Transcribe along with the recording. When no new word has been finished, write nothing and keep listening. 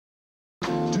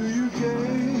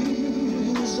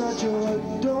at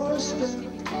your doorstep.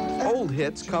 Old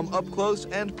hits come up close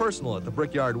and personal at the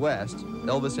Brickyard West.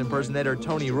 Elvis impersonator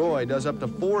Tony Roy does up to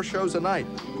 4 shows a night.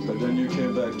 But then you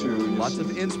came back to... Lots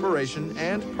of inspiration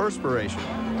and perspiration.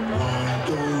 Why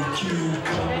don't you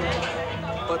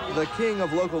come? But the king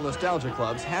of local nostalgia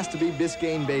clubs has to be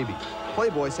Biscayne Baby.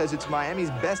 Playboy says it's Miami's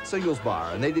best singles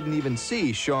bar, and they didn't even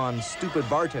see Sean's stupid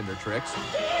bartender tricks.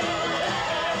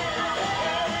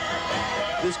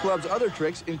 This club's other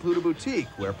tricks include a boutique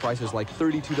where prices like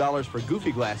 $32 for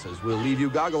goofy glasses will leave you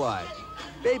goggle-eyed.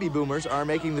 Baby boomers are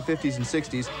making the 50s and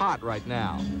 60s hot right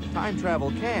now. Time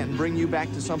travel can bring you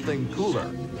back to something cooler.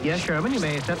 Yes, Sherman, you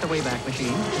may set the Wayback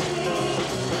Machine.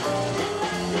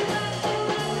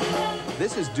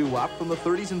 This is doo-wop from the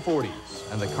 30s and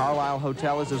 40s, and the Carlisle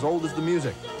Hotel is as old as the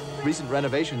music. Recent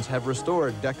renovations have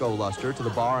restored deco luster to the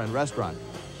bar and restaurant.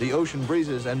 The ocean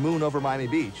breezes and moon over Miami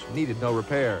Beach needed no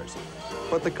repairs.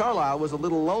 But the Carlisle was a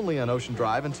little lonely on Ocean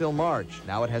Drive until March.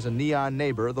 Now it has a neon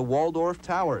neighbor, the Waldorf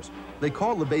Towers. They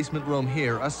call the basement room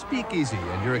here a speakeasy,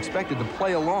 and you're expected to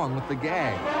play along with the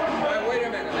gag. Wait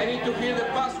a minute, I need to hear the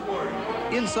password.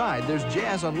 Inside, there's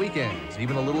jazz on weekends,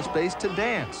 even a little space to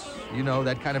dance. You know,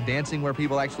 that kind of dancing where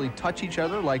people actually touch each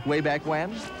other like way back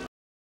when?